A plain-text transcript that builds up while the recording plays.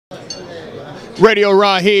Radio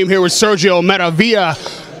Raheem here with Sergio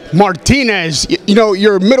Martinez. You know,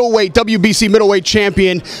 you're middleweight, WBC middleweight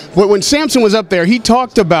champion. When Samson was up there, he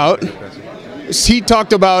talked about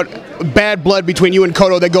bad blood between you and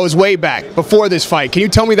Cotto that goes way back before this fight. Can you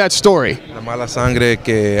tell me that story? La mala sangre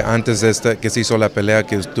que antes de que se hizo la pelea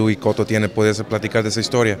que tú y Cotto tienen, ¿puedes platicar de esa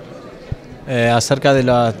historia? Acerca de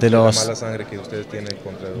los la mala sangre que ustedes tienen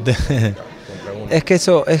contra uno. Es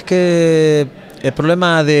que el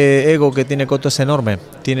problema de ego que tiene Cotto es enorme.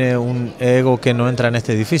 Tiene un ego que no entra en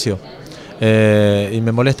este edificio. Y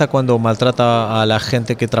me molesta cuando maltrata a la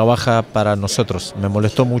gente que trabaja para nosotros. Me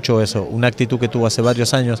molestó mucho eso. Una actitud que tuvo hace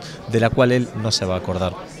varios años de la cual él no se va a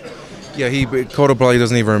acordar. Yeah, Cotto probably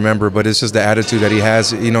doesn't even remember, but it's just the attitude that he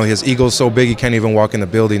has. You know, his ego's so big he can't even walk in the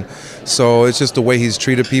building. So it's just the way he's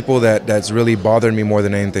treated people that's really bothered me more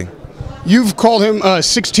than anything. You've called him a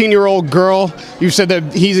 16-year-old girl. You've said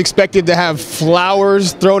that he's expected to have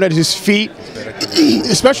flowers thrown at his feet,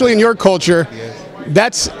 especially in your culture.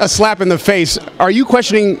 That's a slap in the face. Are you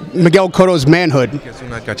questioning Miguel Cotto's manhood? Es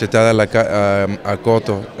una cachetada a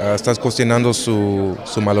Cotto. Estás cuestionando su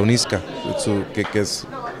malonisca, que es...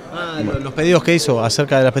 Los pedidos que hizo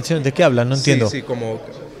acerca de las peticiones, ¿de qué hablan? No entiendo. Sí, como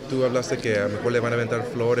tú hablaste que a lo mejor le van a aventar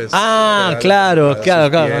flores. Claro,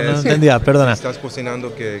 no entendía, perdona. Estás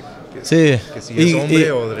cuestionando que sí. Si es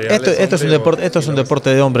hombre o real esto es un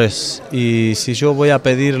deporte de hombres, y si yo voy a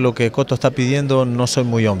pedir lo que Cotto está pidiendo, no soy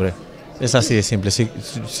muy hombre. Es así de simple.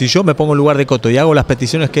 Si yo me pongo en lugar de Cotto y hago las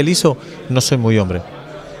peticiones que él hizo, no soy muy hombre.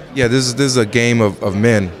 Yeah, this is a game of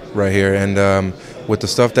men right here, and with the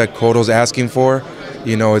stuff that Cotto's asking for,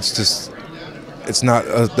 you know, it's not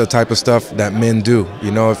the type of stuff that men do.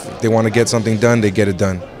 You know, if they want to get something done, they get it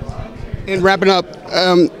done. And wrapping up,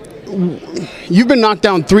 you've been knocked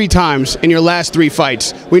down 3 times in your last 3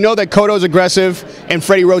 fights. We know that Cotto's aggressive and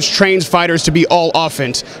Freddie Roach trains fighters to be all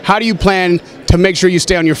offense. How do you plan to make sure you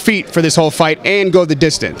stay on your feet for this whole fight and go the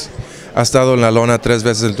distance? Ha estado en la lona 3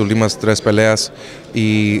 veces en tus últimas 3 peleas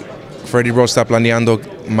y Freddie Roach está planeando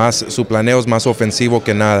más, su planeo es más ofensivo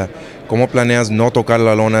que nada. ¿Cómo planeas no tocar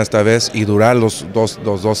la lona esta vez y durar los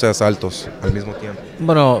 12 asaltos al mismo tiempo?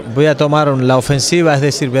 Bueno, voy a tomar la ofensiva, es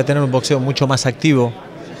decir, voy a tener un boxeo mucho más activo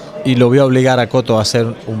y lo voy a obligar a Cotto a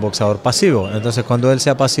ser un boxeador pasivo. Entonces, cuando él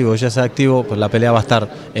sea pasivo y yo sea activo, pues la pelea va a estar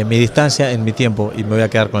en mi distancia, en mi tiempo, y me voy a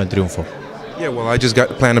quedar con el triunfo. Yeah, well, I just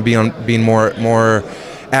plan to being more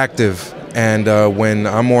active, and when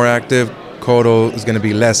I'm more active, Cotto is going to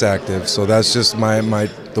be less active. So that's just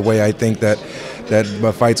the way I think that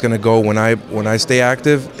my fight's going to go. When I stay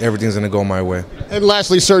active, everything's going to go my way. And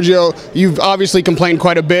lastly, Sergio, you've obviously complained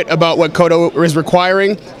quite a bit about what Cotto is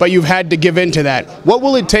requiring, but you've had to give in to that. What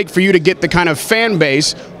will it take for you to get the kind of fan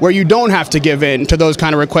base where you don't have to give in to those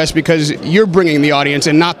kind of requests because you're bringing the audience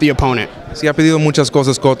and not the opponent? Sí, ha pedido muchas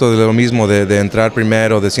cosas Cotto, de lo mismo, de entrar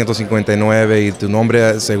primero, de 159 y tu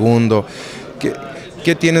nombre segundo.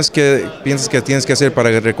 ¿Qué piensas que tienes que hacer para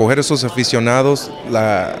recoger esos aficionados,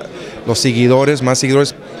 los seguidores, más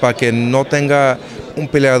seguidores, para que no tenga un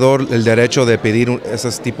peleador el derecho de pedir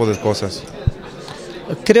esos tipos de cosas?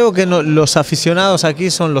 Creo que los aficionados aquí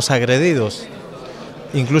son los agredidos,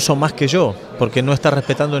 incluso más que yo, porque no está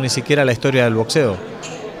respetando ni siquiera la historia del boxeo.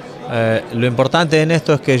 Lo importante en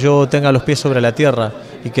esto es que yo tenga los pies sobre la tierra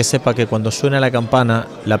y que sepa que cuando suena la campana,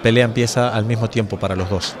 la pelea empieza al mismo tiempo para los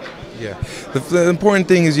dos. Yeah, the important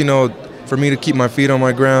thing is, you know, for me to keep my feet on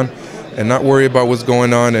my ground and not worry about what's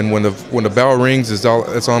going on. And when the bell rings, that's all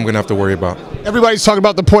I'm going to have to worry about. Everybody's talking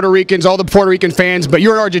about the Puerto Ricans, all the Puerto Rican fans, but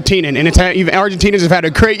you're an Argentinian, and Argentinians have had a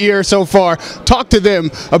great year so far. Talk to them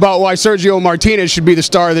about why Sergio Martinez should be the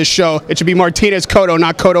star of this show. It should be Martinez Cotto,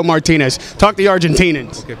 not Cotto Martinez. Talk to the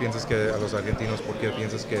Argentinians. ¿Por qué piensas que a los argentinos, por qué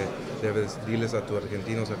piensas que diles a tus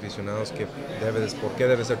argentinos aficionados que por qué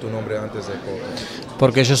debe ser tu nombre antes de Cotto?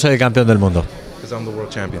 Porque yo soy el campeón del mundo. Because I'm the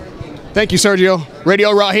world champion. Thank you, Sergio.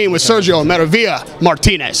 Radio Raheem with Sergio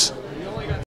Martinez.